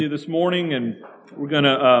This morning, and we're going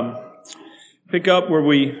to pick up where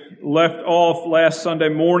we left off last Sunday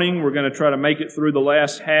morning. We're going to try to make it through the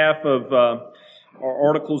last half of our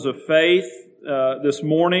Articles of Faith this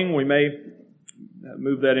morning. We may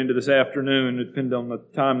move that into this afternoon, depending on the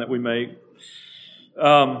time that we make.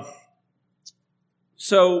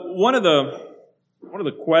 So one of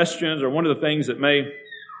the questions, or one of the things that may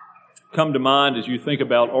come to mind as you think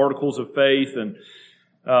about Articles of Faith, and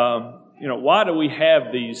why do we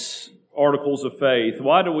have these articles of faith?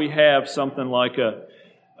 Why do we have something like a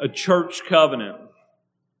church covenant?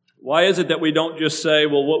 Why is it that we don't just say,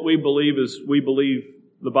 well, what we believe is we believe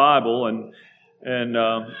the Bible and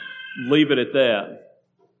leave it at that?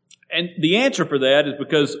 And the answer for that is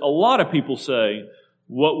because a lot of people say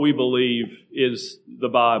what we believe is the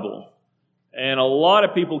Bible. And a lot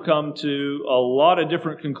of people come to a lot of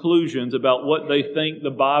different conclusions about what they think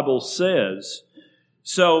the Bible says.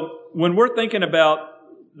 So when we're thinking about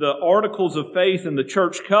the Articles of Faith and the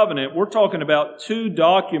Church Covenant, we're talking about two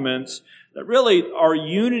documents that really our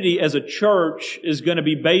unity as a church is going to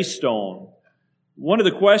be based on. One of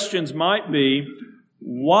the questions might be,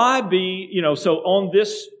 why be, so on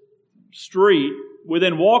this street,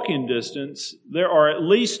 within walking distance, there are at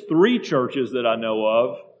least 3 churches that I know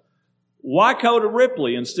of. Why go to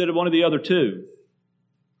Ripley instead of one of the other 2?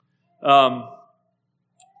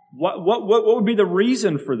 What would be the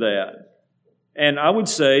reason for that? And I would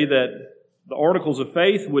say that the Articles of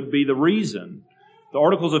Faith would be the reason. The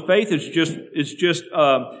Articles of Faith is just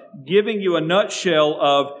giving you a nutshell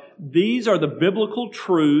of these are the biblical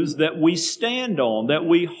truths that we stand on, that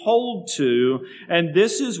we hold to, and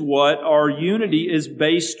this is what our unity is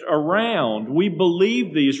based around. We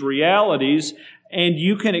believe these realities, and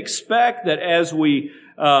you can expect that as we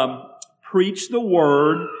preach the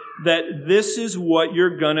Word, that this is what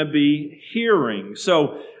you're going to be hearing.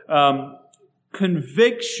 So,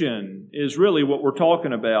 conviction is really what we're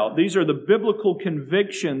talking about. These are the biblical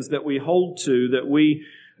convictions that we hold to, that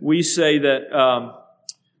we say that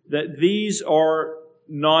that these are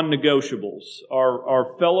non-negotiables.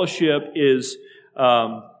 Our fellowship is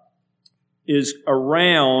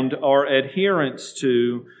around our adherence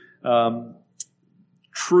to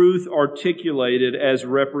truth articulated as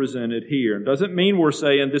represented here. It doesn't mean we're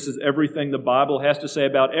saying this is everything the Bible has to say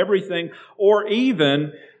about everything, or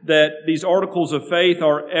even that these articles of faith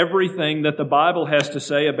are everything that the Bible has to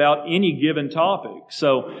say about any given topic.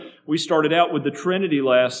 So we started out with the Trinity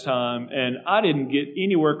last time, and I didn't get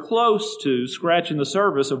anywhere close to scratching the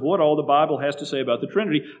surface of what all the Bible has to say about the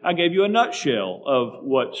Trinity. I gave you a nutshell of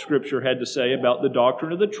what Scripture had to say about the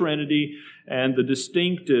doctrine of the Trinity and the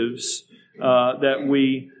distinctives that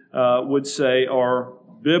we would say are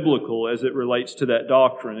biblical as it relates to that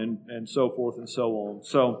doctrine, and so forth and so on.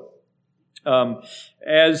 So,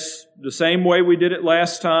 as the same way we did it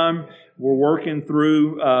last time, we're working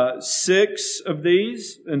through 6 of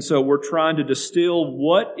these, and so we're trying to distill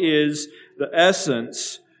what is the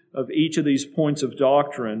essence of each of these points of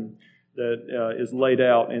doctrine that is laid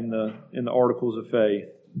out in the Articles of Faith.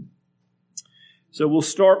 So we'll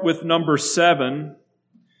start with number 7.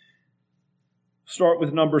 Start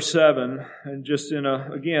with number 7, and just in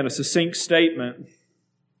a succinct statement.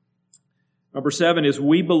 Number 7 is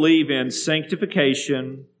we believe in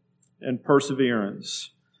sanctification and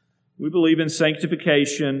perseverance. We believe in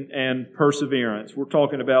sanctification and perseverance. We're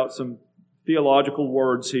talking about some theological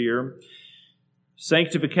words here.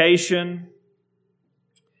 Sanctification,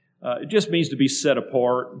 it just means to be set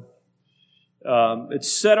apart.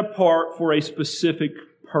 It's set apart for a specific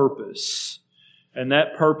purpose. And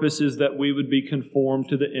that purpose is that we would be conformed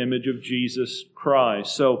to the image of Jesus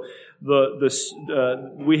Christ. So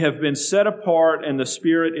we have been set apart, and the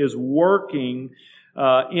Spirit is working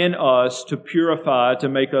in us to purify, to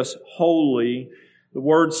make us holy. The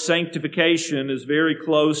word sanctification is very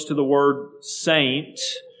close to the word saint.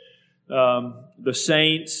 The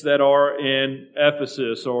saints that are in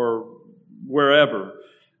Ephesus or wherever.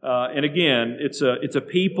 And again, it's a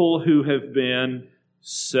people who have been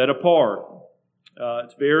set apart.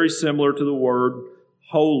 It's very similar to the word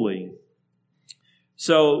holy.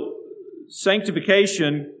 So,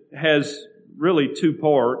 sanctification has really 2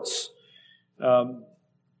 parts.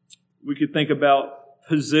 We could think about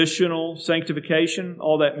positional sanctification.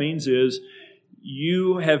 All that means is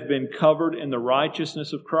you have been covered in the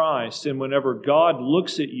righteousness of Christ, and whenever God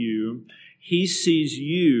looks at you, He sees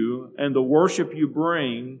you and the worship you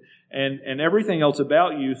bring and everything else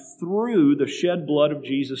about you through the shed blood of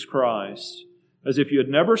Jesus Christ. As if you had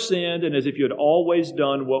never sinned and as if you had always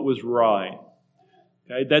done what was right.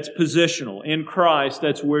 Okay, that's positional. In Christ,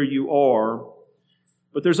 that's where you are.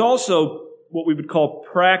 But there's also what we would call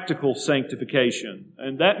practical sanctification.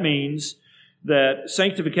 And that means that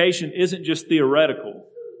sanctification isn't just theoretical.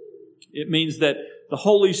 It means that the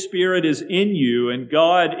Holy Spirit is in you and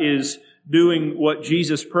God is doing what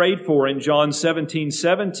Jesus prayed for in John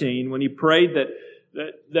 17:17 when He prayed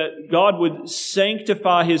that God would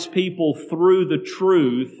sanctify His people through the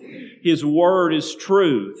truth. His Word is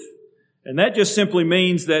truth. And that just simply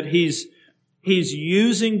means that He's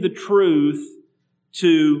using the truth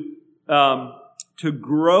to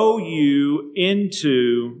grow you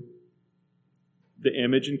into the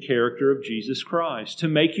image and character of Jesus Christ, to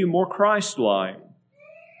make you more Christ-like.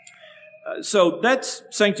 So that's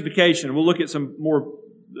sanctification. We'll look at some more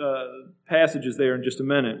passages there in just a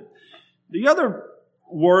minute. The other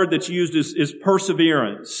word that's used is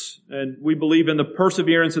perseverance, and we believe in the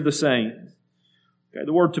perseverance of the saints. Okay,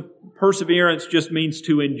 the word perseverance just means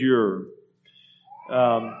to endure.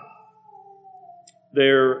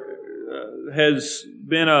 There has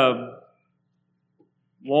been a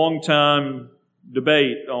long time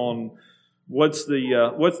debate on what's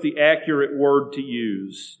the accurate word to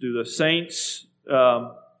use. Do the saints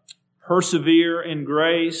persevere in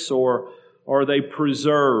grace, or are they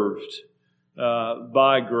preserved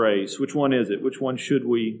by grace? Which one is it? Which one should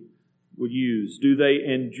we use? Do they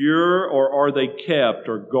endure, or are they kept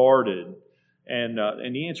or guarded? And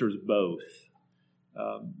the answer is both.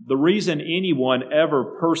 The reason anyone ever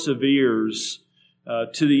perseveres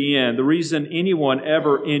to the end, the reason anyone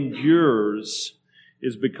ever endures,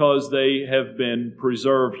 is because they have been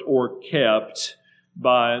preserved or kept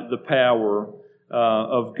by the power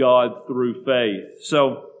of God through faith.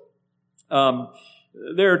 So,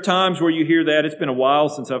 there are times where you hear that. It's been a while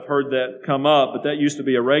since I've heard that come up, but that used to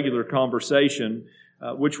be a regular conversation.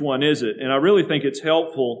 Which one is it? And I really think it's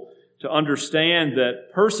helpful to understand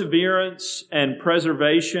that perseverance and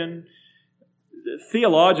preservation,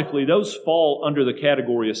 theologically, those fall under the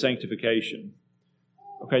category of sanctification.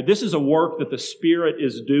 Okay, this is a work that the Spirit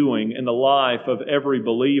is doing in the life of every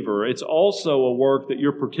believer. It's also a work that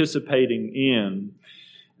you're participating in.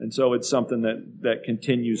 And so it's something that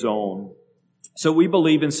continues on. So we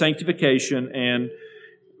believe in sanctification and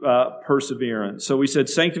perseverance. So we said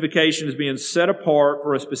sanctification is being set apart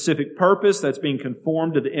for a specific purpose. That's being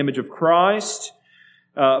conformed to the image of Christ.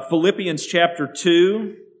 Philippians chapter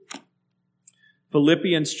 2.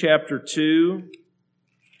 Philippians chapter 2.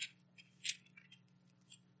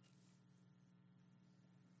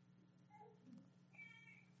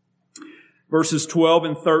 Verses 12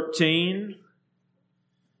 and 13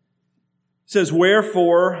 says,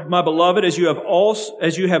 "Wherefore, my beloved, as you have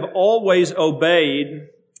always obeyed,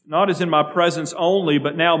 not as in my presence only,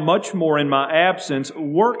 but now much more in my absence,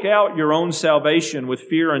 work out your own salvation with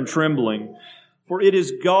fear and trembling. For it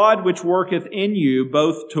is God which worketh in you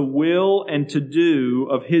both to will and to do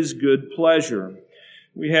of His good pleasure."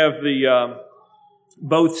 We have the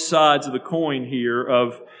both sides of the coin here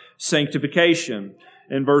of sanctification.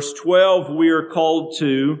 In verse 12, we are called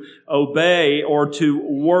to obey or to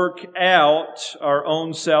work out our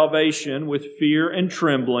own salvation with fear and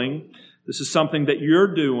trembling. This is something that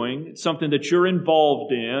you're doing. It's something that you're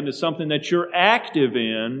involved in. It's something that you're active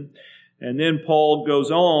in. And then Paul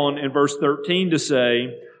goes on in verse 13 to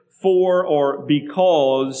say, "For," or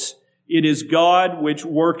because, "it is God which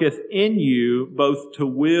worketh in you both to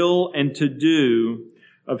will and to do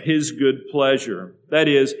of His good pleasure." That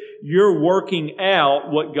is, you're working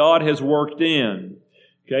out what God has worked in.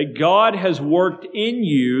 Okay? God has worked in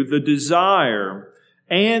you the desire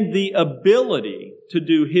and the ability to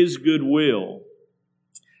do His good will.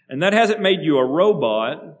 And that hasn't made you a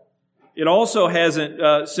robot. It also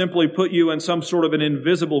hasn't simply put you in some sort of an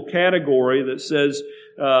invisible category that says,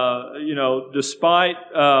 despite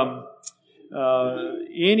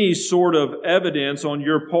any sort of evidence on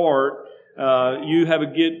your part, you have a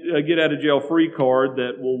get out of jail free card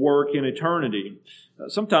that will work in eternity.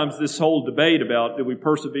 Sometimes this whole debate about do we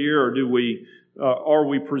persevere or are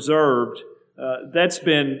we preserved, that's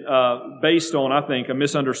been based on, I think, a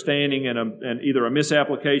misunderstanding and either a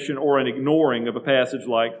misapplication or an ignoring of a passage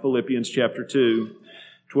like Philippians chapter 2,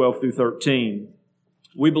 12 through 13.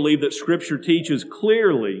 We believe that Scripture teaches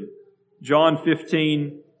clearly, John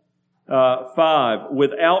 15, 5,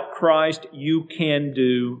 "Without Christ you can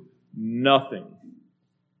do nothing."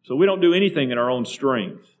 So we don't do anything in our own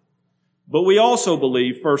strength. But we also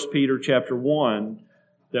believe, 1 Peter chapter 1,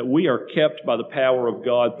 that we are kept by the power of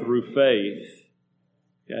God through faith.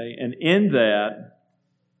 Okay? And in that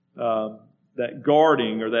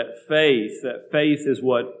guarding or that faith is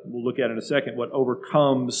what we'll look at in a second, what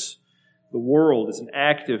overcomes the world. It's an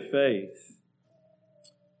active faith.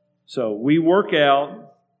 So we work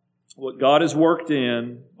out what God has worked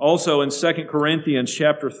in. Also in 2 Corinthians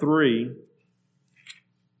chapter 3,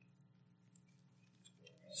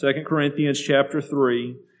 2 Corinthians chapter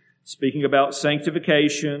 3, speaking about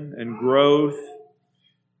sanctification and growth.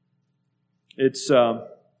 It's a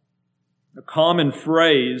common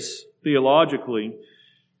phrase theologically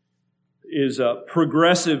is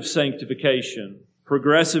progressive sanctification.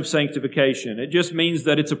 Progressive sanctification. It just means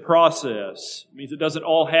that it's a process. It means it doesn't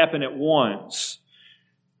all happen at once.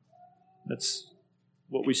 That's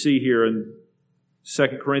what we see here in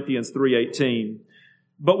 2 Corinthians 3:18.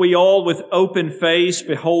 But we all, with open face,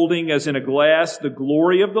 beholding as in a glass the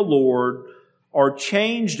glory of the Lord, are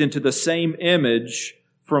changed into the same image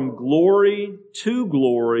from glory to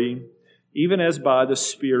glory, even as by the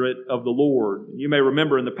Spirit of the Lord. You may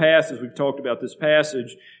remember in the past, as we've talked about this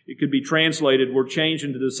passage, it could be translated, we're changed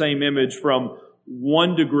into the same image from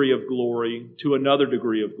one degree of glory to another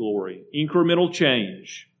degree of glory. Incremental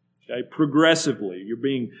change. Okay? Progressively. You're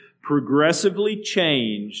being progressively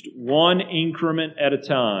changed one increment at a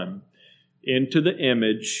time into the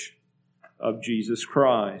image of Jesus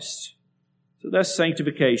Christ. So that's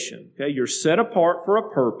sanctification. Okay? You're set apart for a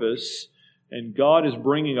purpose, and God is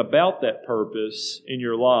bringing about that purpose in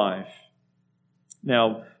your life.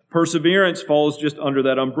 Now, perseverance falls just under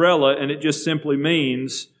that umbrella, and it just simply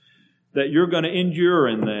means that you're going to endure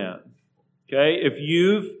in that. Okay? If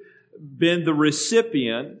you've been the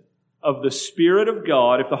recipient of the Spirit of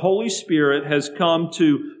God, if the Holy Spirit has come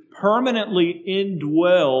to permanently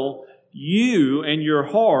indwell you and your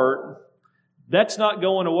heart, that's not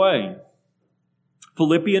going away.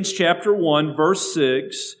 Philippians chapter 1, verse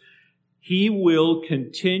 6, He will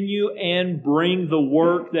continue and bring the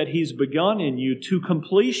work that He's begun in you to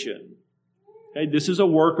completion. Okay, this is a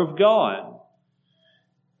work of God.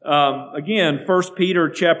 Again, 1 Peter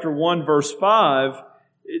chapter 1, verse 5,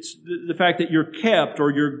 it's the fact that you're kept or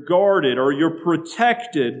you're guarded or you're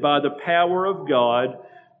protected by the power of God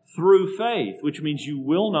through faith, which means you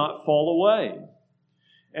will not fall away.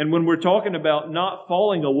 And when we're talking about not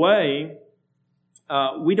falling away,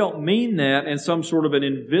 we don't mean that in some sort of an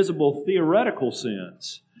invisible theoretical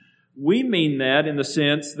sense. We mean that in the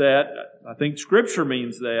sense that, I think Scripture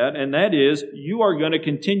means that, and that is, you are going to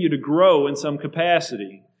continue to grow in some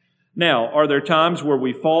capacity. Now, are there times where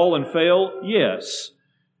we fall and fail? Yes.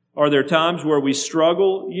 Are there times where we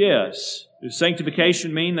struggle? Yes. Does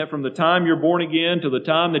sanctification mean that from the time you're born again to the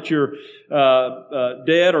time that you're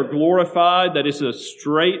dead or glorified, that it's a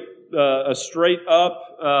straight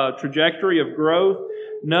up trajectory of growth?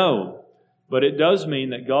 No. But it does mean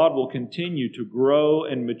that God will continue to grow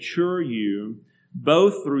and mature you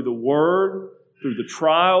both through the Word, through the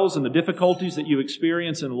trials and the difficulties that you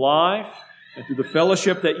experience in life, and through the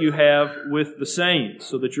fellowship that you have with the saints,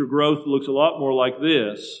 so that your growth looks a lot more like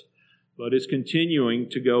this, but it's continuing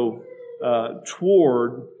to go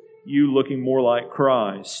toward you looking more like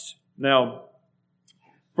Christ. Now,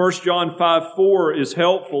 1 John 5:4 is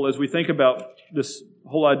helpful as we think about this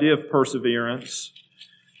whole idea of perseverance.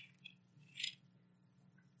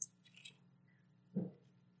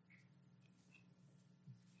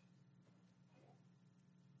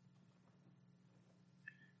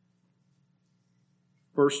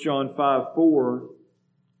 First John 5:4.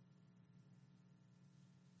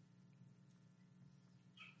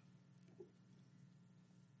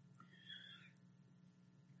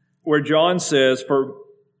 Where John says, "For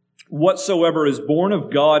whatsoever is born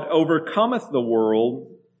of God overcometh the world,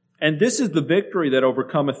 and this is the victory that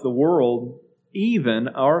overcometh the world, even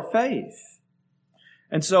our faith."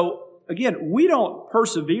 And so, again, we don't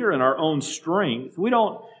persevere in our own strength. We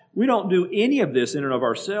don't do any of this in and of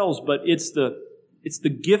ourselves, but it's the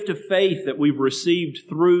gift of faith that we've received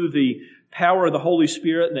through the power of the Holy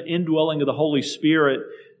Spirit and the indwelling of the Holy Spirit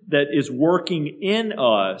that is working in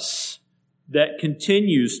us that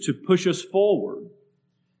continues to push us forward.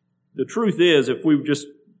 The truth is, if we just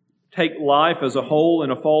take life as a whole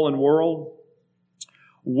in a fallen world,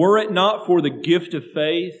 were it not for the gift of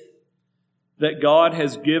faith that God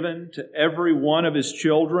has given to every one of His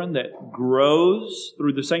children that grows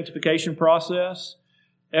through the sanctification process,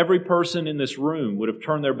 every person in this room would have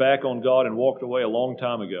turned their back on God and walked away a long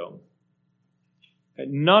time ago.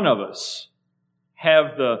 None of us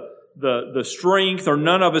have the strength, or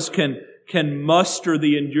none of us can muster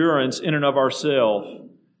the endurance in and of ourselves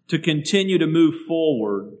to continue to move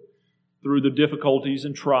forward through the difficulties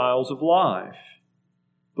and trials of life.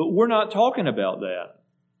 But we're not talking about that.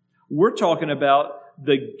 We're talking about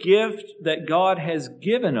the gift that God has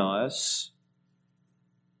given us,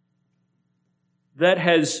 that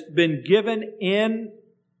has been given in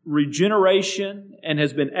regeneration and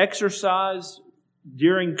has been exercised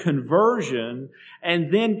during conversion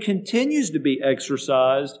and then continues to be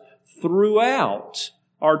exercised throughout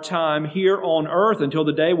our time here on earth until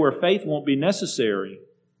the day where faith won't be necessary.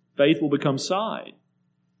 Faith will become sight.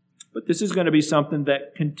 But this is going to be something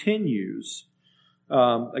that continues.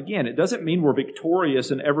 Again, it doesn't mean we're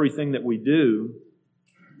victorious in everything that we do,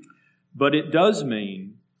 but it does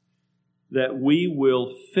mean that we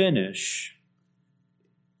will finish.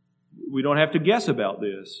 We don't have to guess about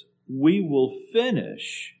this. We will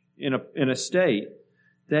finish in a state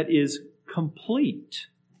that is complete.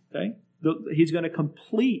 Okay? He's going to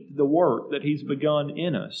complete the work that He's begun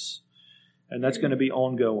in us. And that's going to be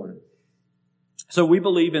ongoing. So we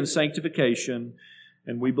believe in sanctification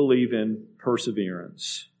and we believe in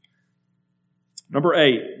perseverance. Number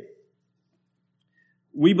 8,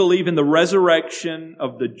 we believe in the resurrection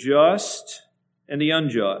of the just and the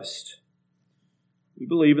unjust. We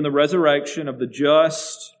believe in the resurrection of the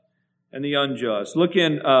just and the unjust. Look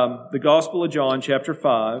in the Gospel of John, chapter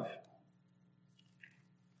 5.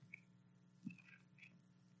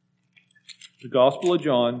 The Gospel of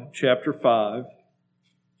John, chapter 5.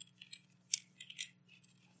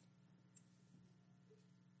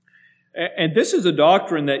 And this is a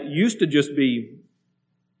doctrine that used to just be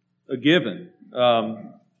a given.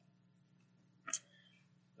 The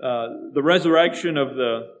resurrection of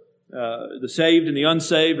the saved and the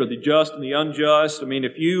unsaved, or the just and the unjust. I mean,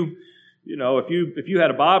 if you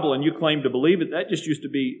had a Bible and you claimed to believe it, that just used to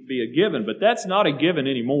be a given. But that's not a given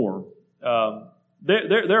anymore.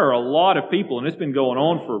 There are a lot of people, and it's been going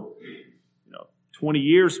on for 20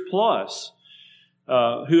 years plus,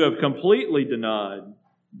 who have completely denied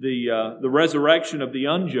the resurrection of the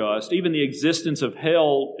unjust, even the existence of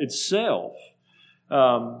hell itself.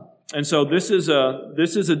 And so this is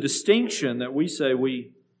a distinction that we say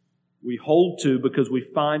we hold to because we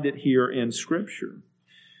find it here in Scripture.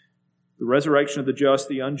 The resurrection of the just,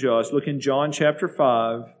 the unjust. Look in John chapter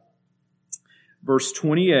 5, verse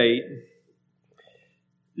 28.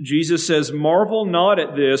 Jesus says, "Marvel not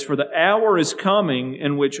at this, for the hour is coming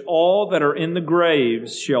in which all that are in the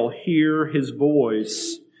graves shall hear His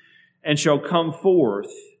voice, and shall come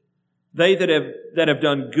forth, they that have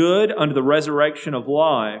done good unto the resurrection of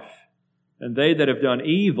life, and they that have done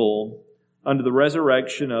evil unto the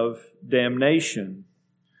resurrection of damnation."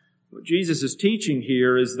 What Jesus is teaching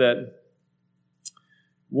here is that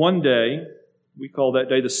one day, we call that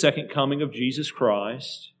day the second coming of Jesus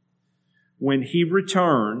Christ, when He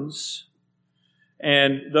returns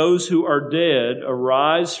and those who are dead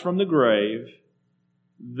arise from the grave,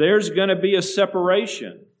 there's going to be a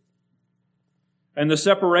separation. And the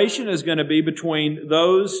separation is going to be between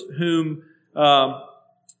those whom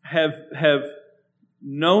have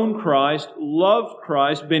known Christ, loved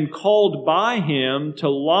Christ, been called by Him to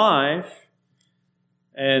life,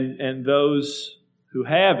 and those who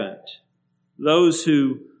haven't. Those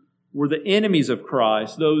who were the enemies of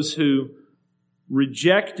Christ, those who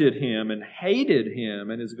rejected Him and hated Him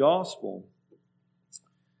and His gospel.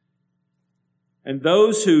 And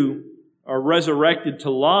those who are resurrected to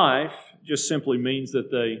life just simply means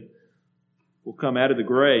that they will come out of the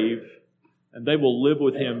grave and they will live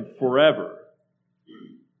with Him forever.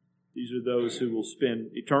 These are those who will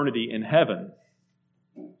spend eternity in heaven.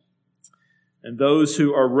 And those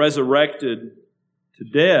who are resurrected to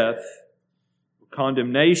death,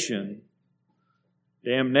 condemnation,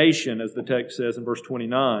 damnation, as the text says in verse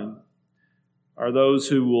 29, are those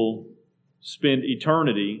who will spend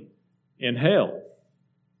eternity in hell.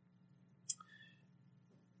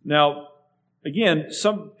 Now, again,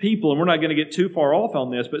 some people, and we're not going to get too far off on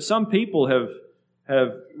this, but some people have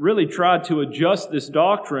really tried to adjust this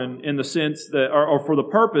doctrine in the sense that, or for the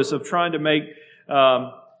purpose of trying to make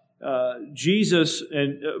Jesus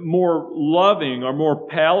more loving or more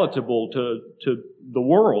palatable to the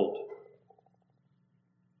world.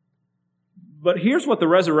 But here's what the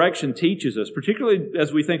resurrection teaches us, particularly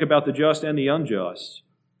as we think about the just and the unjust.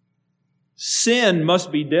 Sin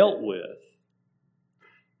must be dealt with.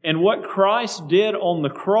 And what Christ did on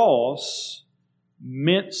the cross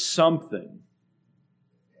meant something.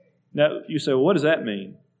 Now, you say, well, what does that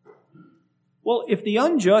mean? Well, if the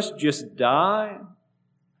unjust just die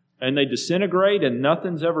and they disintegrate and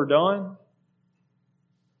nothing's ever done,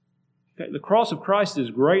 okay, the cross of Christ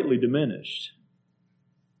is greatly diminished.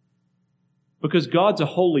 Because God's a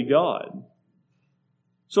holy God.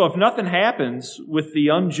 So if nothing happens with the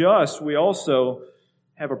unjust, we also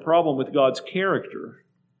have a problem with God's character.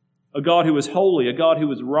 A God who is holy, a God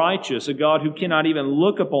who is righteous, a God who cannot even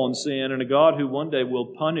look upon sin, and a God who one day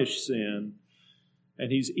will punish sin.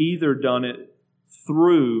 And He's either done it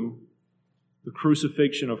through the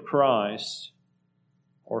crucifixion of Christ,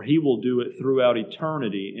 or he will do it throughout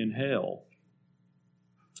eternity in hell.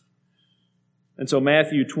 And so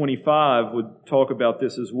Matthew 25 would talk about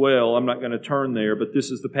this as well. I'm not going to turn there, but this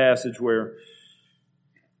is the passage where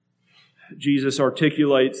Jesus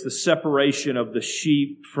articulates the separation of the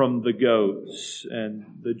sheep from the goats, and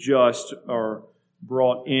the just are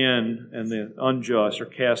brought in and the unjust are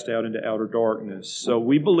cast out into outer darkness. So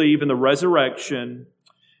we believe in the resurrection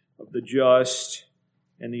of the just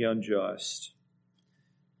and the unjust.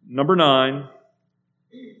 Number 9,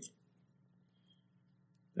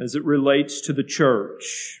 as it relates to the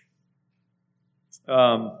church.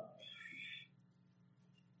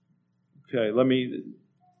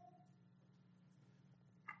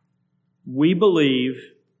 We believe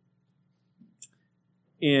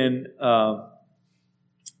in the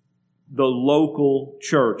local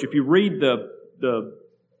church. If you read the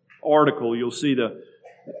article, you'll see the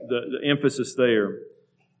emphasis there.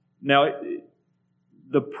 Now,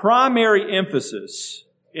 the primary emphasis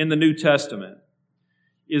in the New Testament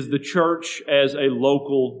is the church as a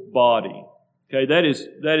local body. Okay, that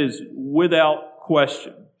is without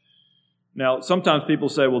question. Now, sometimes people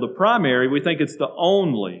say, well, the primary, we think it's the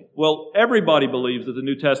only. Well, everybody believes that the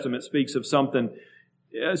New Testament speaks of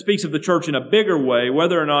the church in a bigger way,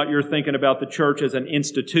 whether or not you're thinking about the church as an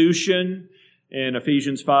institution in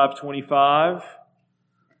Ephesians 5:25,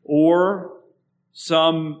 or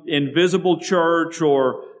some invisible church,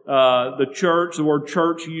 or the word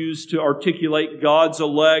church used to articulate God's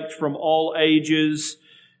elect from all ages.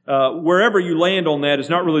 Wherever you land on that is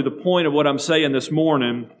not really the point of what I'm saying this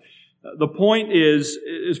morning. The point is,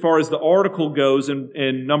 as far as the article goes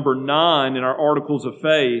in number 9 in our Articles of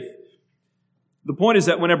Faith, the point is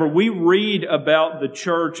that whenever we read about the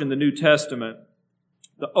church in the New Testament,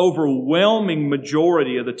 the overwhelming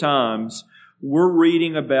majority of the times, we're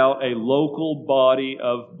reading about a local body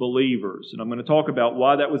of believers. And I'm going to talk about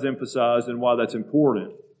why that was emphasized and why that's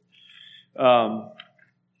important.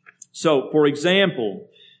 So, for example,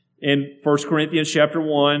 in 1 Corinthians chapter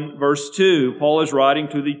 1, verse 2, Paul is writing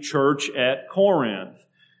to the church at Corinth.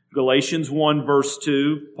 Galatians 1, verse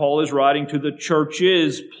 2, Paul is writing to the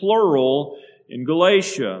churches, plural, in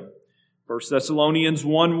Galatia. 1 Thessalonians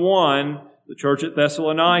 1:1, the church at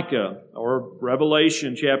Thessalonica, or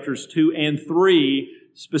Revelation chapters 2 and 3,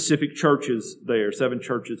 specific churches there, 7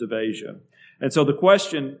 churches of Asia. And so the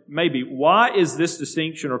question may be, why is this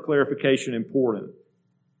distinction or clarification important?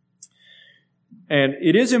 And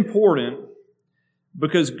it is important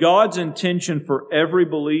because God's intention for every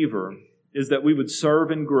believer is that we would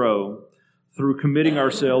serve and grow through committing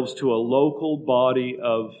ourselves to a local body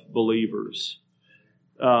of believers.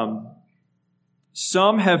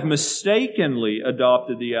 Some have mistakenly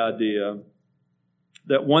adopted the idea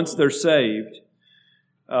that once they're saved,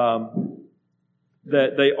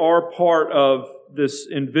 that they are part of this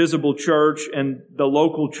invisible church and the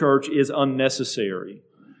local church is unnecessary.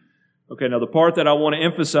 Okay, now the part that I want to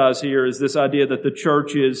emphasize here is this idea that the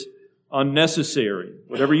church is unnecessary.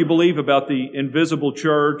 Whatever you believe about the invisible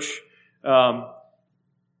church, the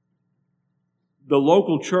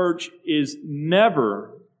local church is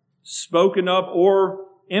never spoken of or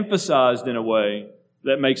emphasized in a way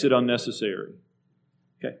that makes it unnecessary.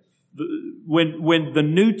 Okay, when the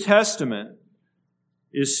New Testament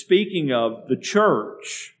is speaking of the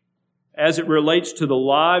church as it relates to the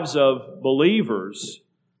lives of believers,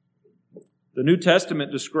 the New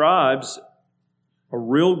Testament describes a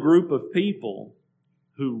real group of people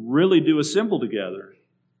who really do assemble together,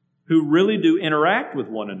 who really do interact with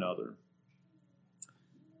one another,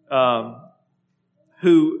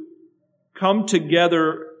 who come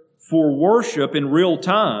together for worship in real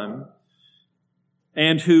time,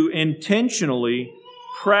 and who intentionally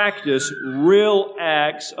practice real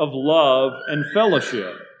acts of love and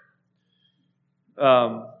fellowship.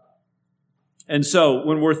 And so,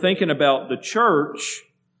 when we're thinking about the church,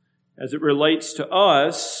 as it relates to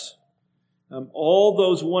us, all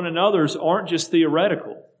those one another's aren't just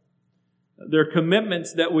theoretical. They're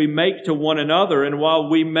commitments that we make to one another, and while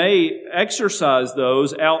we may exercise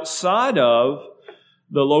those outside of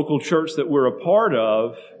the local church that we're a part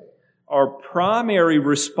of, our primary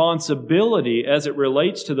responsibility as it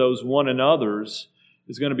relates to those one another's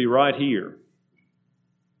is going to be right here.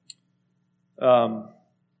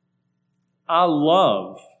 I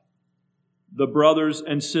love the brothers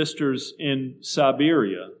and sisters in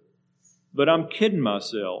Siberia, but I'm kidding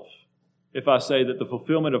myself if I say that the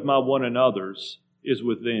fulfillment of my one another's is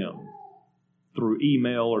with them through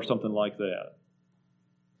email or something like that.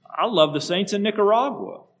 I love the saints in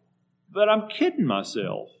Nicaragua, but I'm kidding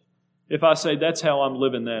myself if I say that's how I'm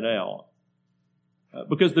living that out.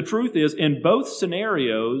 Because the truth is, in both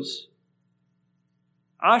scenarios,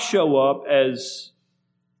 I show up as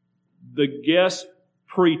the guest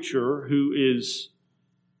preacher who is,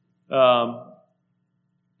 I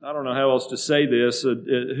don't know how else to say this,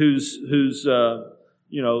 who's the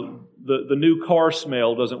new car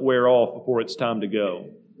smell doesn't wear off before it's time to go.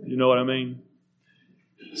 You know what I mean?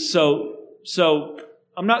 So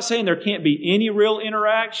I'm not saying there can't be any real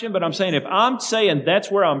interaction, but I'm saying if I'm saying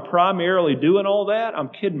that's where I'm primarily doing all that, I'm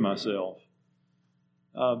kidding myself.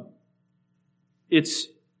 It's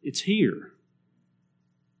here.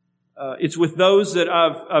 It's with those that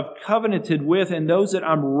I've covenanted with and those that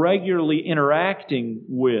I'm regularly interacting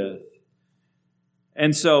with.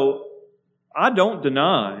 And so I don't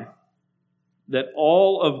deny that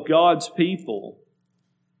all of God's people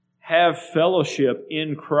have fellowship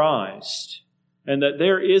in Christ and that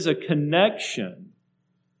there is a connection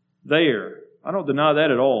there. I don't deny that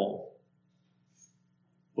at all.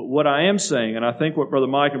 But what I am saying, and I think what Brother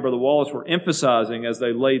Mike and Brother Wallace were emphasizing as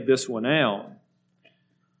they laid this one out,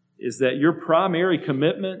 is that your primary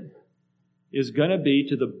commitment is going to be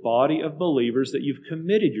to the body of believers that you've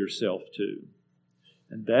committed yourself to.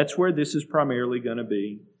 And that's where this is primarily going to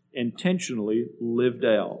be intentionally lived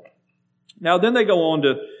out. Now, then they go on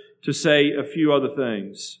to say a few other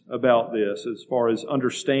things about this as far as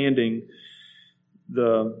understanding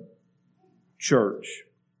the church.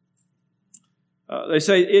 They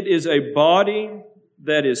say it is a body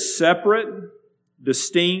that is separate,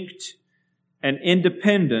 distinct, and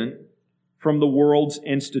independent from the world's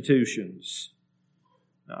institutions.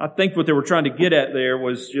 Now, I think what they were trying to get at there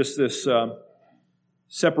was just this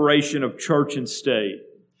separation of church and state.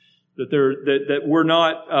 That we're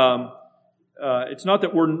not. It's not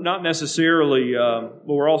that we're not necessarily.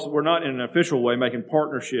 We're not in an official way making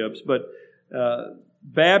partnerships, but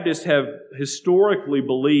Baptists have historically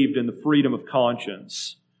believed in the freedom of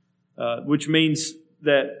conscience, which means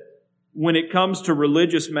that when it comes to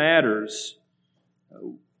religious matters,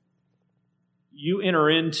 you enter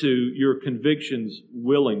into your convictions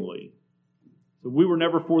willingly. So we were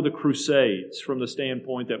never for the Crusades from the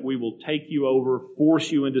standpoint that we will take you over,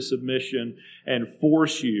 force you into submission, and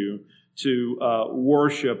force you to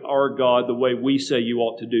worship our God the way we say you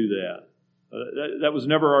ought to do that. That was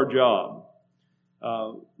never our job.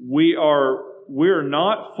 We're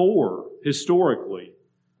not for, historically,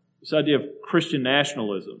 this idea of Christian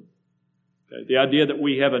nationalism. Okay? The idea that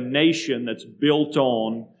we have a nation that's built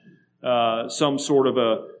on some sort of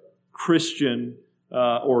a Christian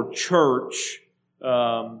or church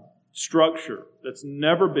structure. That's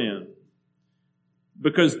never been.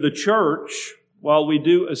 Because the church, while we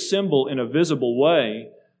do assemble in a visible way,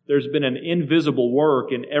 there's been an invisible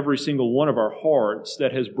work in every single one of our hearts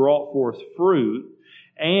that has brought forth fruit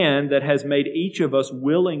and that has made each of us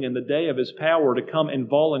willing in the day of His power to come and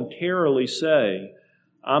voluntarily say,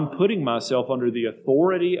 I'm putting myself under the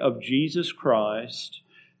authority of Jesus Christ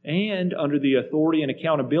and under the authority and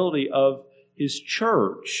accountability of His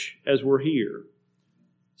church as we're here.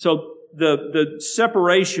 So the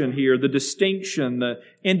separation here, the distinction, the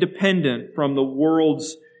independent from the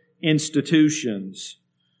world's institutions.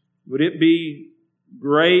 Would it be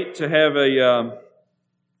great to have a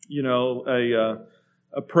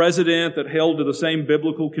president that held to the same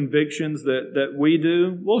biblical convictions that we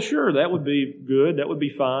do? Well, sure, that would be good. That would be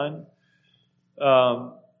fine.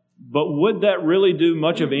 But would that really do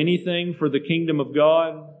much of anything for the kingdom of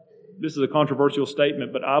God? This is a controversial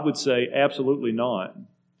statement, but I would say absolutely not.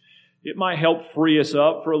 It might help free us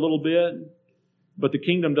up for a little bit, but the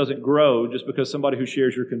kingdom doesn't grow just because somebody who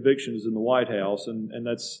shares your convictions is in the White House, and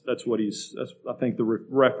that's I think the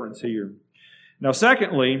reference here. Now,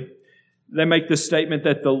 secondly, they make this statement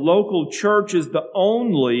that the local church is the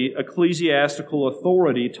only ecclesiastical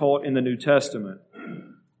authority taught in the New Testament.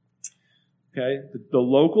 Okay, the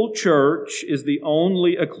local church is the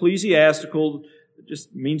only ecclesiastical, it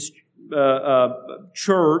just means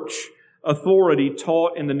church authority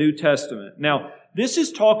taught in the New Testament. Now, this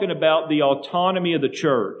is talking about the autonomy of the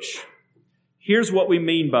church. Here's what we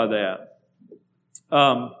mean by that.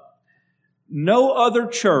 No other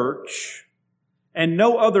church and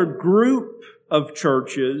no other group of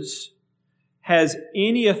churches has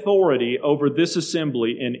any authority over this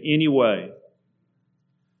assembly in any way.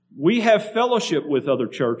 We have fellowship with other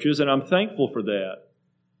churches, and I'm thankful for that.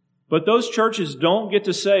 But those churches don't get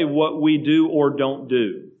to say what we do or don't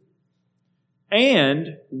do.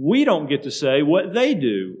 And we don't get to say what they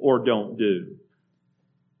do or don't do.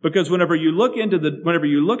 Because whenever you look at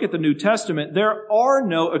the New Testament, there are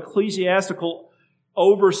no ecclesiastical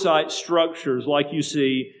oversight structures like you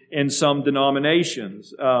see in some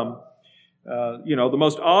denominations. The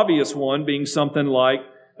most obvious one being something like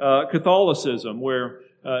Catholicism, where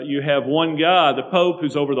you have one guy, the Pope,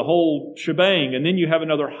 who's over the whole shebang, and then you have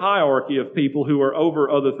another hierarchy of people who are over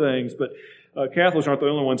other things. But Catholics aren't the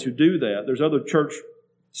only ones who do that. There's other church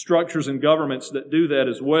structures and governments that do that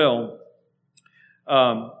as well.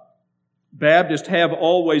 Baptists have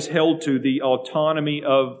always held to the autonomy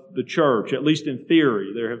of the church, at least in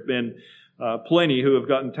theory. There have been plenty who have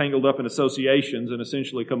gotten tangled up in associations and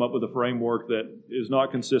essentially come up with a framework that is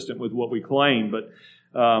not consistent with what we claim. But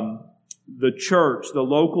the church, the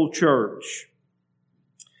local church,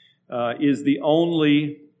 is the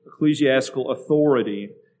only ecclesiastical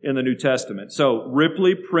authority in the New Testament. So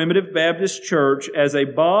Ripley Primitive Baptist Church as a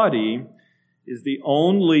body is the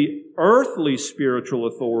only earthly spiritual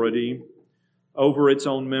authority over its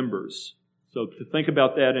own members. So to think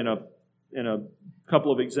about that in a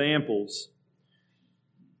couple of examples.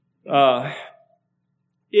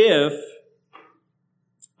 If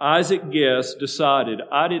Isaac Guest decided,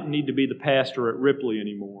 I didn't need to be the pastor at Ripley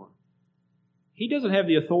anymore, he doesn't have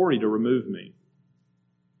the authority to remove me.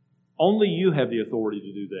 Only you have the authority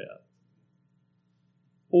to do that.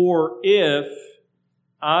 Or if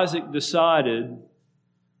Isaac decided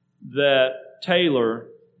that Taylor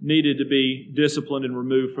needed to be disciplined and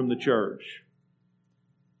removed from the church,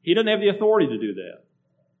 he doesn't have the authority to do that.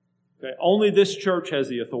 Okay? Only this church has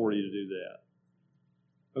the authority to do that.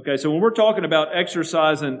 Okay, so when we're talking about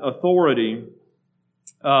exercising authority,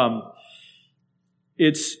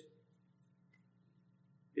 it's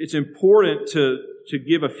important to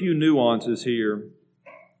give a few nuances here.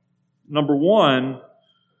 Number one,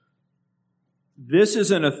 this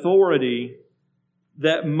is an authority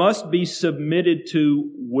that must be submitted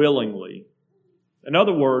to willingly. In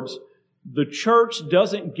other words, the church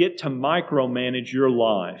doesn't get to micromanage your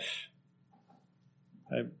life.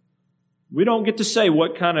 Okay? We don't get to say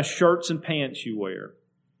what kind of shirts and pants you wear.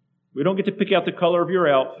 We don't get to pick out the color of your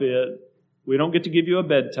outfit. We don't get to give you a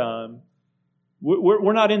bedtime.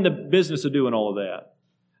 We're not in the business of doing all of that.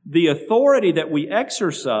 The authority that we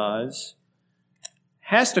exercise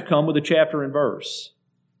has to come with a chapter and verse.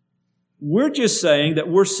 We're just saying that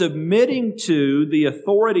we're submitting to the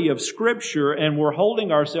authority of Scripture and we're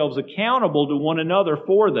holding ourselves accountable to one another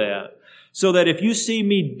for that. So that if you see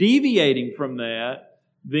me deviating from that,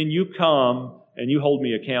 then you come and you hold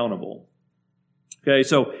me accountable. Okay,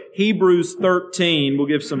 so Hebrews 13, we'll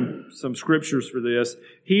give some scriptures for this.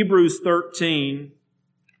 Hebrews 13,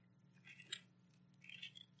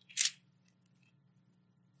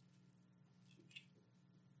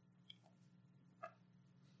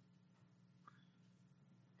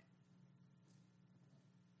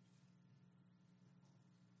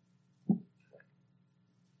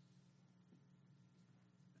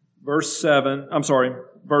 verse 17.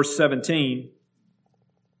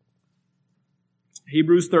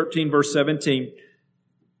 Hebrews 13, verse 17.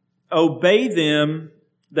 Obey them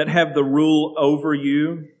that have the rule over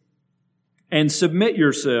you, and submit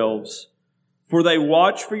yourselves, for they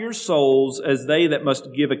watch for your souls as they that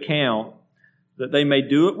must give account, that they may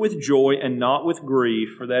do it with joy and not with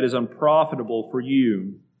grief, for that is unprofitable for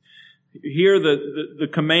you. Here the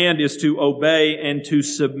command is to obey and to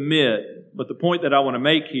submit. But the point that I want to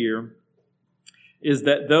make here is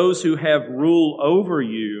that those who have rule over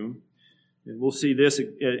you, and we'll see this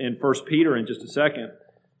in 1 Peter in just a second,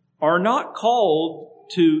 are not called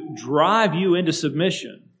to drive you into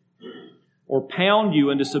submission or pound you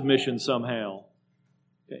into submission somehow.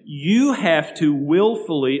 You have to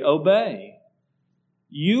willfully obey.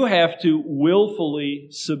 You have to willfully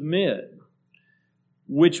submit,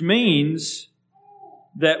 which means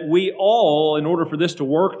that we all, in order for this to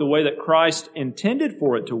work the way that Christ intended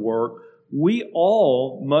for it to work, we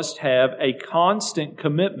all must have a constant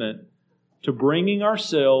commitment to bringing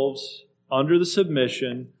ourselves under the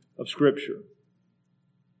submission of Scripture.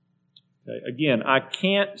 Okay, again, I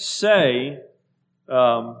can't say,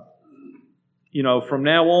 from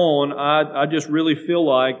now on, I just really feel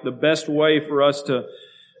like the best way for us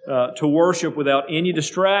to worship without any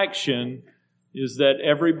distraction is that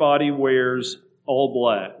everybody wears all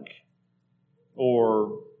black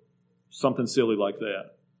or something silly like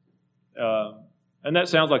that. And that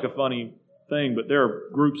sounds like a funny thing, but there are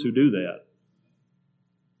groups who do that.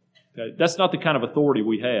 Okay? That's not the kind of authority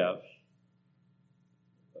we have.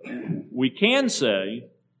 We can say,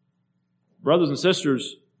 brothers and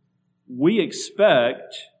sisters, we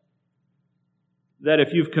expect that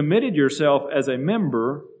if you've committed yourself as a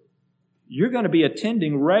member, you're going to be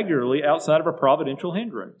attending regularly outside of a providential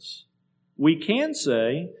hindrance. We can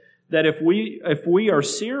say that if we are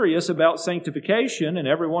serious about sanctification, and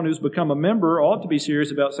everyone who's become a member ought to be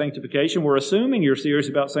serious about sanctification, we're assuming you're serious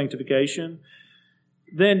about sanctification,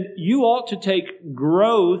 then you ought to take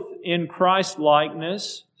growth in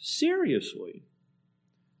Christ-likeness seriously.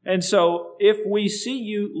 And so if we see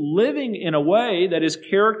you living in a way that is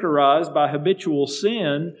characterized by habitual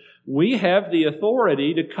sin, we have the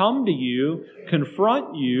authority to come to you,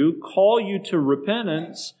 confront you, call you to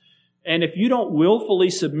repentance, and if you don't willfully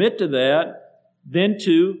submit to that, then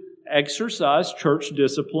to exercise church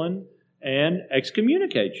discipline and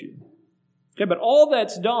excommunicate you. Okay, but all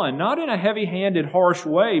that's done, not in a heavy-handed, harsh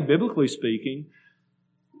way, biblically speaking.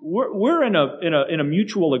 We're in a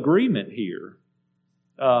mutual agreement here.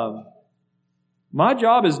 My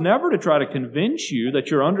job is never to try to convince you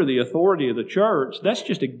that you're under the authority of the church. That's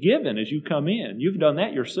just a given as you come in. You've done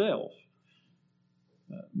that yourself.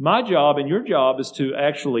 My job and your job is to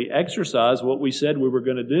actually exercise what we said we were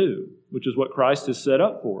going to do, which is what Christ has set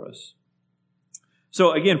up for us.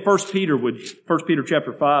 So again, 1 Peter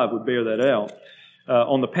chapter 5 would bear that out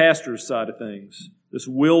on the pastor's side of things, this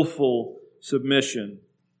willful submission.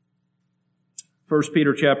 1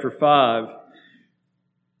 Peter chapter 5,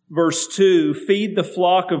 verse 2, "Feed the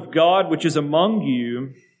flock of God which is among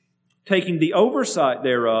you, taking the oversight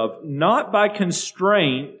thereof, not by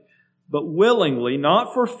constraint, but willingly,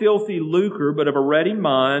 not for filthy lucre, but of a ready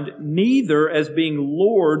mind, neither as being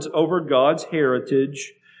lords over God's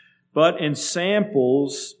heritage, but in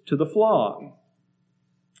samples to the flock."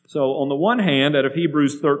 So on the one hand, out of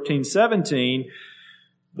Hebrews 13:17,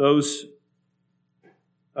 the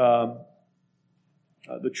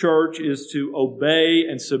church is to obey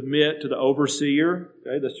and submit to the overseer.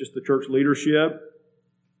 Okay, that's just the church leadership.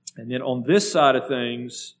 And then on this side of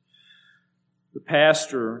things, the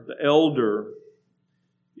pastor, the elder,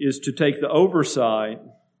 is to take the oversight,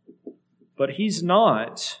 but he's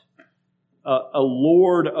not a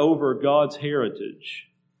lord over God's heritage,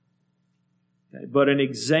 okay, but an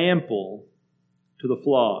example to the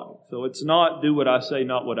flock. So it's not do what I say,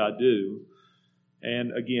 not what I do.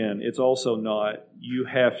 And again, it's also not you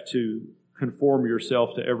have to conform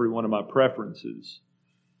yourself to every one of my preferences.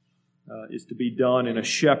 It's to be done in a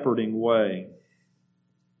shepherding way.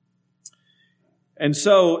 And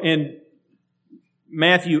so in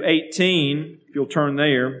Matthew 18, if you'll turn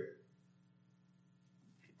there,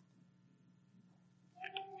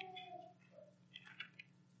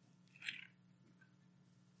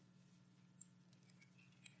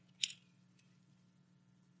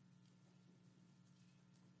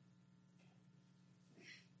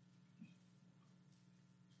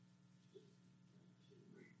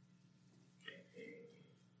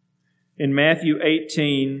 in Matthew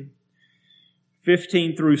 18,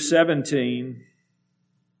 15 through 17,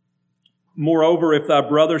 "Moreover, if thy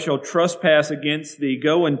brother shall trespass against thee,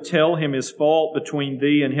 go and tell him his fault between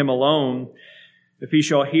thee and him alone. If he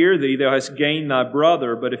shall hear thee, thou hast gained thy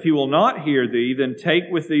brother. But if he will not hear thee, then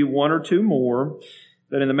take with thee one or two more,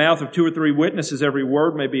 that in the mouth of 2 or 3 witnesses every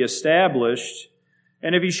word may be established.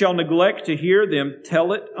 And if he shall neglect to hear them,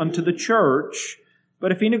 tell it unto the church.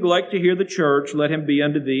 But if he neglect to hear the church, let him be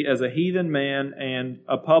unto thee as a heathen man and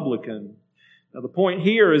a publican." Now the point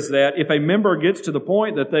here is that if a member gets to the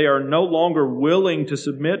point that they are no longer willing to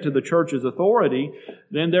submit to the church's authority,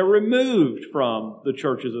 then they're removed from the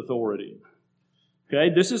church's authority. Okay,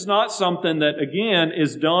 this is not something that, again,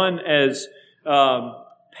 is done as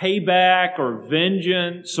payback or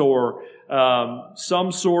vengeance or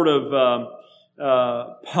some sort of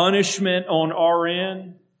punishment on our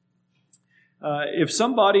end. If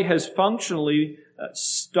somebody has functionally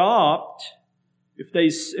stopped, if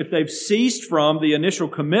they've ceased from the initial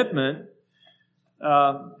commitment,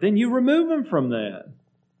 then you remove them from that.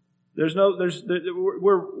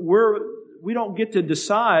 We don't get to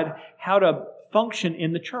decide how to function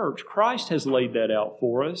in the church. Christ has laid that out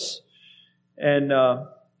for us, and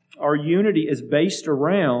our unity is based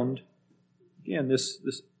around, again,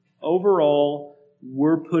 this overall.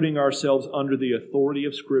 We're putting ourselves under the authority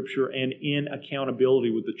of Scripture and in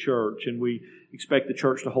accountability with the church, and we expect the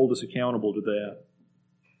church to hold us accountable to that.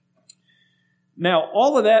 Now,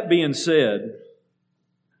 all of that being said,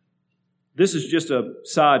 this is just a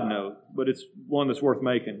side note, but it's one that's worth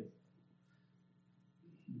making.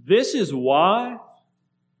 This is why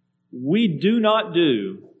we do not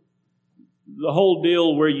do the whole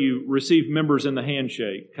deal where you receive members in the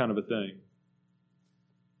handshake kind of a thing.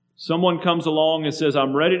 Someone comes along and says,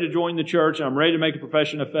 "I'm ready to join the church. I'm ready to make a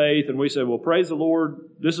profession of faith." And we say, "Well, praise the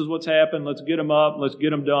Lord. This is what's happened. Let's get them up. Let's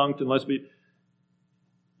get them dunked. And let's be..."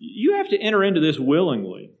 You have to enter into this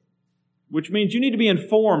willingly, which means you need to be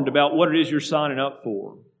informed about what it is you're signing up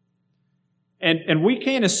for. And we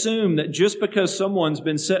can't assume that just because someone's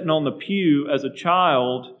been sitting on the pew as a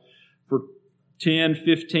child for 10,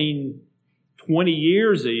 15, 20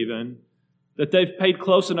 years even, that they've paid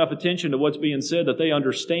close enough attention to what's being said that they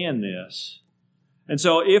understand this. And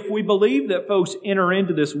so if we believe that folks enter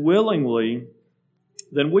into this willingly,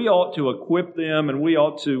 then we ought to equip them and we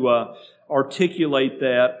ought to articulate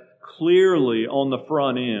that clearly on the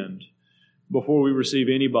front end before we receive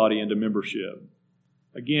anybody into membership.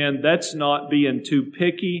 Again, that's not being too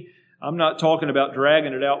picky. I'm not talking about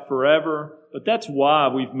dragging it out forever, but that's why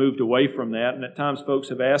we've moved away from that, and at times folks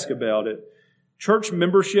have asked about it. Church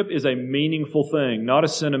membership is a meaningful thing, not a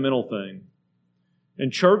sentimental thing.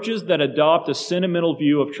 And churches that adopt a sentimental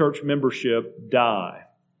view of church membership die.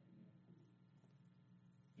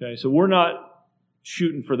 Okay, so we're not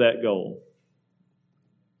shooting for that goal.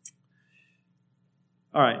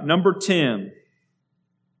 All right, number 10.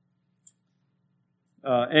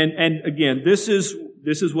 And again, this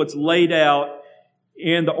is what's laid out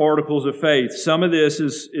in the Articles of Faith. Some of this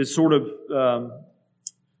is sort of a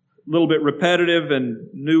little bit repetitive and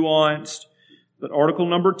nuanced. But article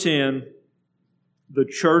number 10, the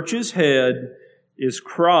church's head is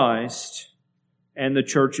Christ, and the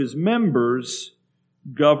church's members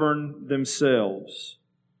govern themselves.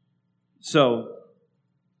 So,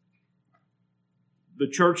 the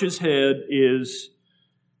church's head is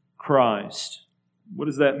Christ. What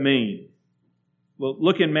does that mean? Well,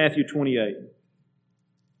 look in Matthew 28.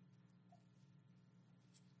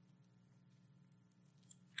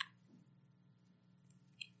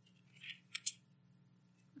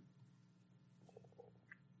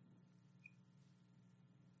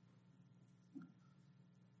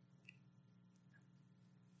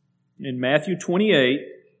 In Matthew 28,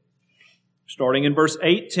 starting in verse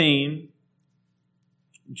 18,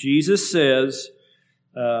 Jesus says,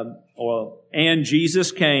 and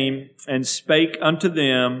Jesus came and spake unto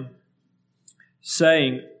them,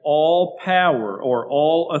 saying, all power or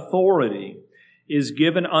all authority is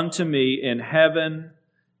given unto me in heaven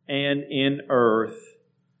and in earth.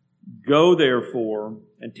 Go therefore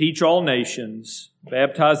and teach all nations,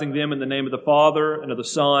 baptizing them in the name of the Father and of the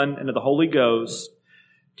Son and of the Holy Ghost,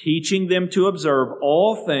 teaching them to observe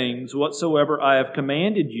all things whatsoever I have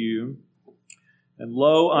commanded you. And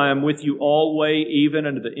lo, I am with you always, even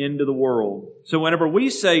unto the end of the world. So whenever we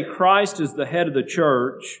say Christ is the head of the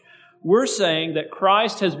church, we're saying that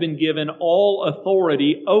Christ has been given all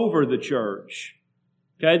authority over the church.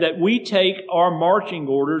 Okay, that we take our marching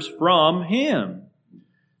orders from Him.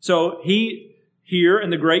 So He, here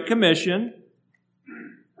in the Great Commission,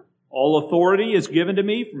 all authority is given to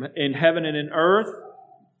me in heaven and in earth.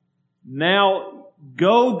 Now,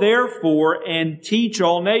 go therefore and teach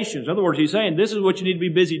all nations. In other words, He's saying this is what you need to be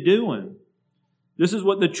busy doing. This is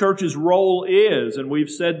what the church's role is. And we've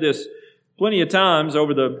said this plenty of times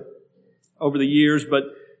over the years, but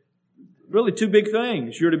really two big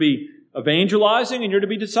things. You're to be evangelizing and you're to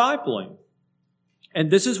be discipling. And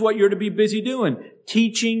this is what you're to be busy doing.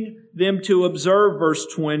 Teaching them to observe, verse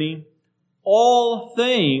 20, all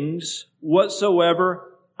things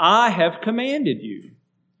whatsoever I have commanded you.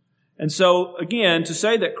 And so, again, to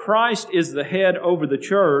say that Christ is the head over the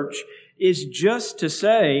church is just to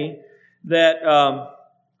say that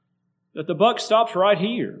that the buck stops right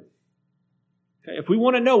here. Okay? If we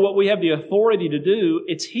want to know what we have the authority to do,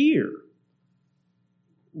 it's here.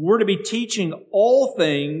 We're to be teaching all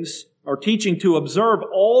things, or teaching to observe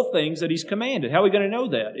all things that He's commanded. How are we going to know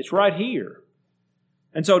that? It's right here.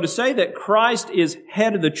 And so to say that Christ is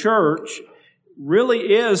head of the church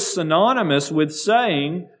really is synonymous with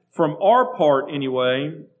saying, from our part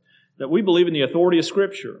anyway, that we believe in the authority of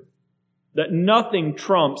Scripture. That nothing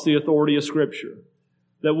trumps the authority of Scripture.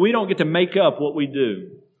 That we don't get to make up what we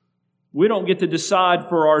do. We don't get to decide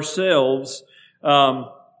for ourselves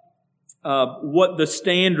what the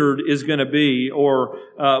standard is going to be, or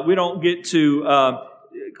we don't get to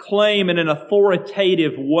claim in an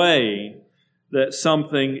authoritative way that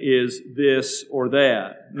something is this or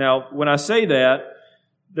that. Now, when I say that,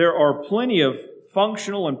 there are plenty of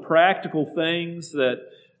functional and practical things that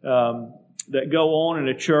go on in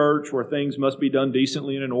a church where things must be done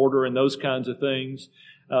decently and in order and those kinds of things.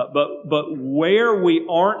 But where we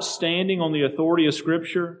aren't standing on the authority of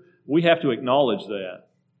Scripture, we have to acknowledge that.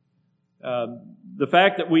 The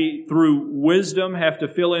fact that we, through wisdom, have to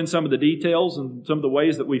fill in some of the details and some of the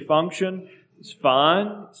ways that we function is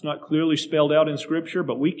fine. It's not clearly spelled out in Scripture,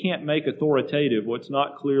 but we can't make authoritative what's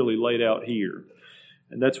not clearly laid out here.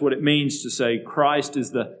 And that's what it means to say Christ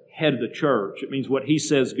is the head of the church. It means what He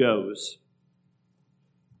says goes.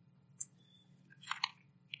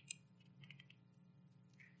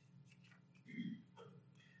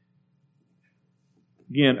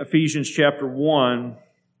 Again, Ephesians chapter 1.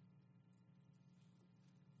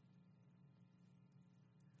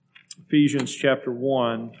 Ephesians chapter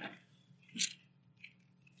 1.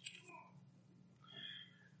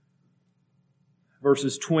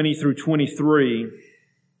 verses 20 through 23.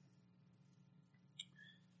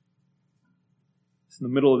 It's in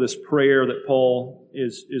the middle of this prayer that Paul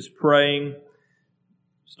is praying.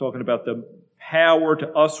 He's talking about the power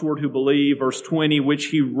to usward who believe. Verse 20, which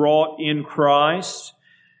he wrought in Christ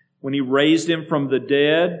when he raised him from the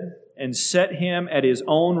dead and set him at his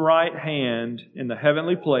own right hand in the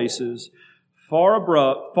heavenly places, far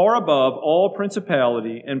above all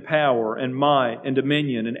principality and power and might and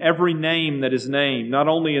dominion and every name that is named, not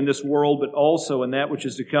only in this world but also in that which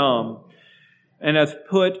is to come, and hath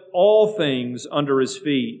put all things under his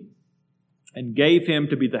feet, and gave him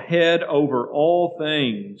to be the head over all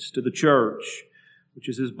things to the church, which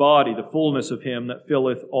is his body, the fullness of him that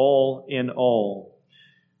filleth all in all.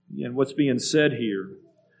 And what's being said here?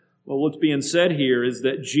 Well, what's being said here is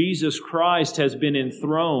that Jesus Christ has been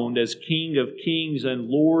enthroned as King of kings and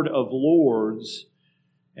Lord of lords,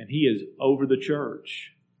 and He is over the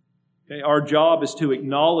church. Okay, our job is to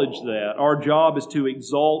acknowledge that. Our job is to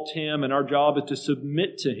exalt Him, and our job is to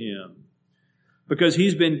submit to Him. Because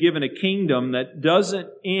He's been given a kingdom that doesn't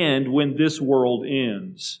end when this world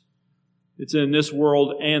ends. It's in this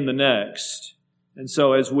world and the next. And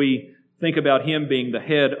so as we think about Him being the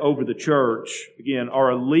head over the church, again, our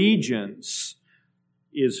allegiance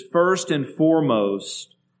is first and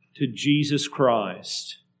foremost to Jesus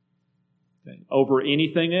Christ, okay, over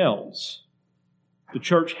anything else. The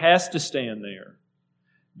church has to stand there.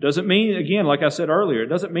 Doesn't mean, again, like I said earlier, it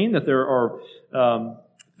doesn't mean that there are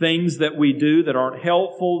things that we do that aren't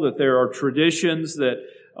helpful, that there are traditions that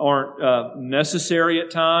aren't necessary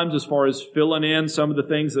at times as far as filling in some of the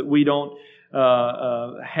things that we don't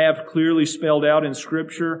have clearly spelled out in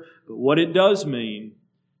Scripture. But what it does mean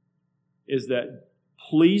is that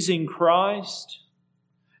pleasing Christ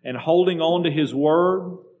and holding on to His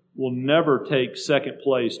Word will never take second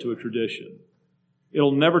place to a tradition.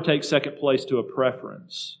 It'll never take second place to a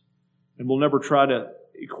preference. And we'll never try to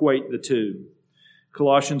equate the two.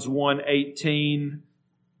 Colossians 1:18,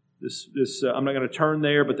 I'm not going to turn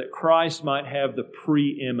there, but that Christ might have the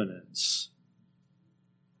preeminence.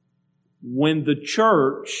 When the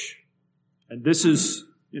church, and this is,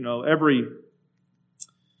 every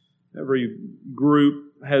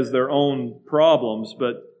group has their own problems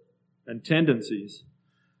and tendencies.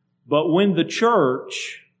 But when the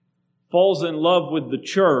church falls in love with the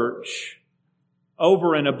church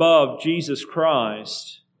over and above Jesus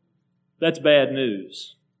Christ, that's bad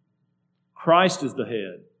news. Christ is the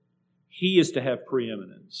head. He is to have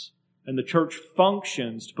preeminence. And the church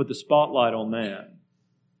functions to put the spotlight on that.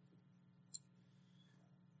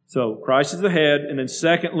 So Christ is the head, and then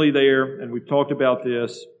secondly there, and we've talked about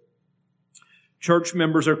this, church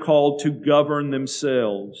members are called to govern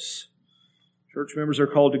themselves. Church members are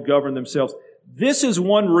called to govern themselves. This is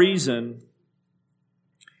one reason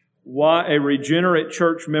why a regenerate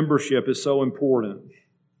church membership is so important.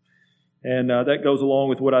 And that goes along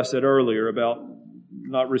with what I said earlier about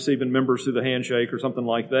not receiving members through the handshake or something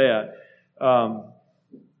like that.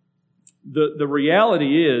 The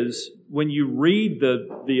reality is, when you read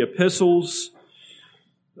the epistles,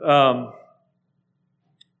 as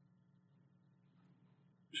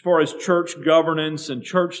far as church governance and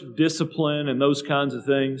church discipline and those kinds of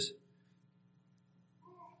things,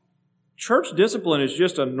 church discipline is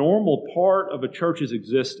just a normal part of a church's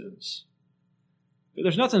existence.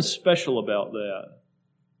 There's nothing special about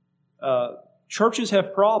that. Churches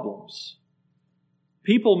have problems.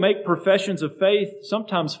 People make professions of faith,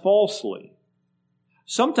 sometimes falsely.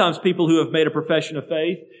 Sometimes people who have made a profession of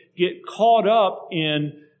faith get caught up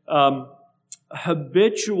in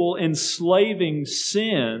habitual enslaving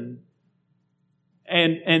sin,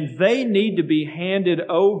 and they need to be handed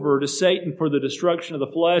over to Satan for the destruction of the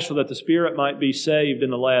flesh so that the spirit might be saved in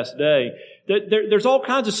the last day. There's all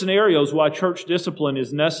kinds of scenarios why church discipline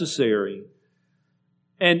is necessary.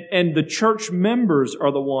 And the church members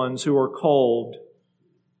are the ones who are called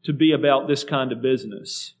to be about this kind of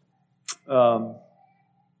business.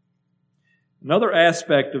 Another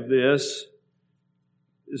aspect of this,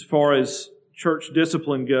 as far as church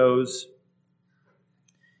discipline goes,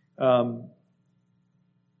 in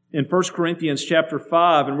 1 Corinthians chapter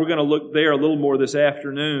 5, and we're going to look there a little more this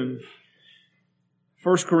afternoon.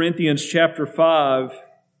 1 Corinthians chapter 5,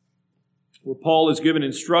 where Paul is given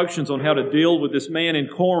instructions on how to deal with this man in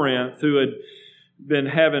Corinth who had been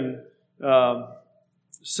having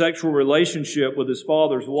sexual relationship with his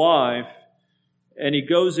father's wife, and he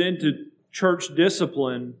goes into church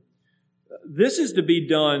discipline. This is to be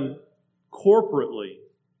done corporately.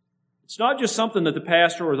 It's not just something that the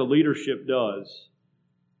pastor or the leadership does.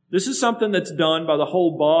 This is something that's done by the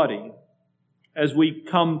whole body as we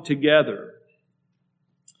come together.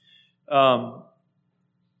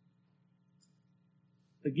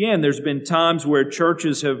 again, there's been times where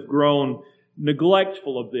churches have grown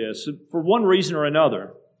neglectful of this for one reason or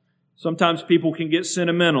another. Sometimes people can get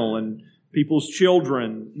sentimental and people's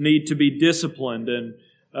children need to be disciplined, and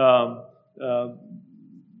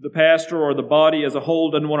the pastor or the body as a whole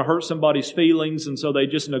doesn't want to hurt somebody's feelings, and so they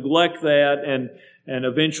just neglect that, and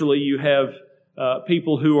eventually you have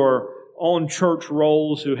people who are on church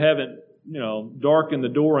rolls who haven't, darkened the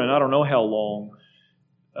door in I don't know how long.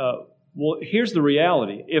 Well, here's the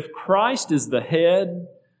reality. If Christ is the head,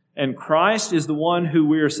 and Christ is the one who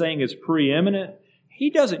we are saying is preeminent, He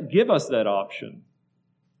doesn't give us that option.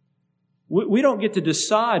 We don't get to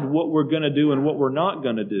decide what we're going to do and what we're not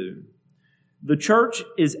going to do. The church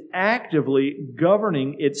is actively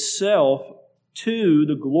governing itself to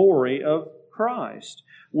the glory of Christ.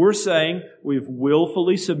 We're saying we've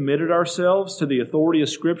willfully submitted ourselves to the authority of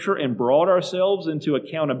Scripture and brought ourselves into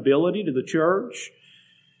accountability to the church.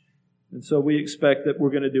 And so we expect that we're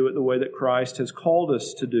going to do it the way that Christ has called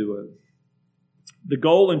us to do it. The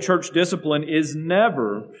goal in church discipline is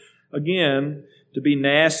never, again, to be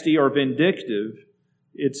nasty or vindictive.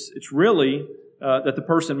 It's really that the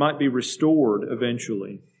person might be restored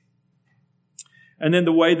eventually. And then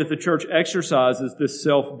the way that the church exercises this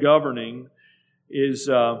self-governing is,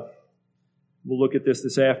 we'll look at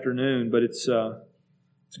this afternoon, but it's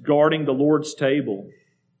guarding the Lord's table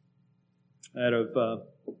out of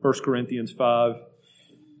 1 Corinthians 5,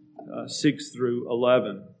 6 through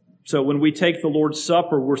 11. So when we take the Lord's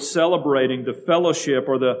Supper, we're celebrating the fellowship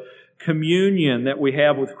or the communion that we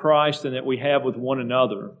have with Christ and that we have with one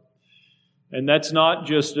another. And that's not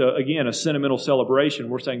just, again, a sentimental celebration.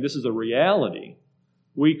 We're saying this is a reality.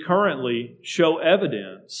 We currently show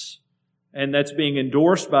evidence, and that's being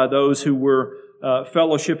endorsed by those who we're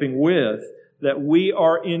fellowshipping with, that we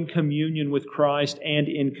are in communion with Christ and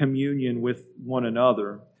in communion with one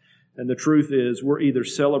another. And the truth is, we're either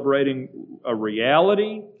celebrating a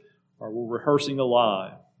reality or we're rehearsing a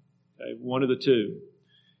lie. Okay? One of the two.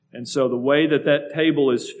 And so the way that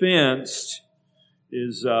table is fenced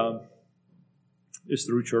is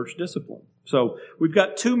through church discipline. So we've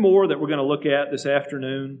got two more that we're going to look at this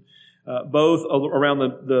afternoon, both around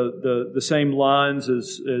the same lines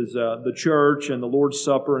as the church and the Lord's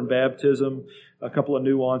Supper and baptism. A couple of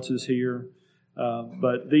nuances here.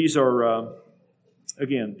 But these are,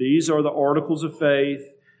 these are the articles of faith.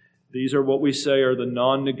 These are what we say are the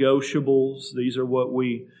non-negotiables. These are what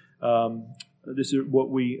we have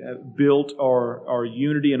built our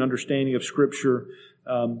unity and understanding of Scripture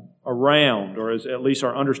around, or as at least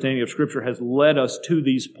our understanding of Scripture has led us to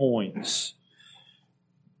these points.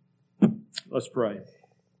 Let's pray.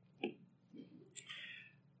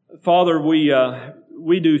 Father, we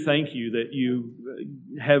do thank You that You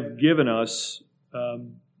have given us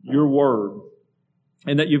Your Word,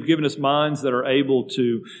 and that You've given us minds that are able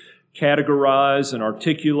to categorize and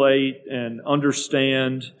articulate and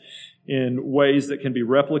understand in ways that can be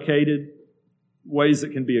replicated, ways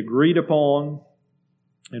that can be agreed upon,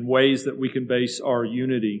 and ways that we can base our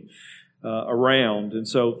unity around. And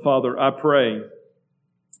so, Father, I pray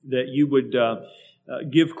that You would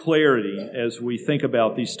give clarity as we think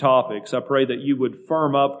about these topics. I pray that You would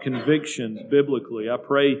firm up convictions biblically. I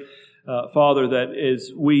pray, Father, that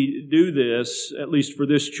as we do this, at least for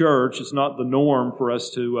this church, it's not the norm for us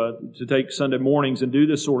to take Sunday mornings and do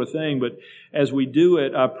this sort of thing, but as we do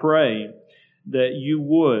it, I pray that You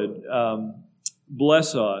would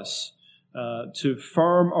bless us to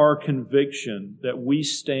firm our conviction that we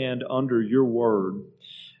stand under Your Word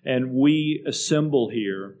and we assemble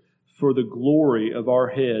here for the glory of our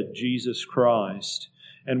head, Jesus Christ.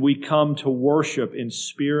 And we come to worship in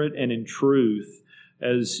spirit and in truth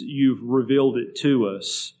as You've revealed it to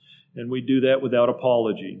us. And we do that without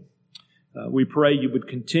apology. We pray You would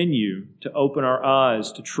continue to open our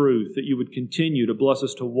eyes to truth, that You would continue to bless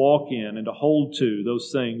us to walk in and to hold to those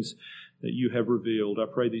things that You have revealed. I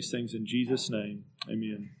pray these things in Jesus' name.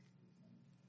 Amen.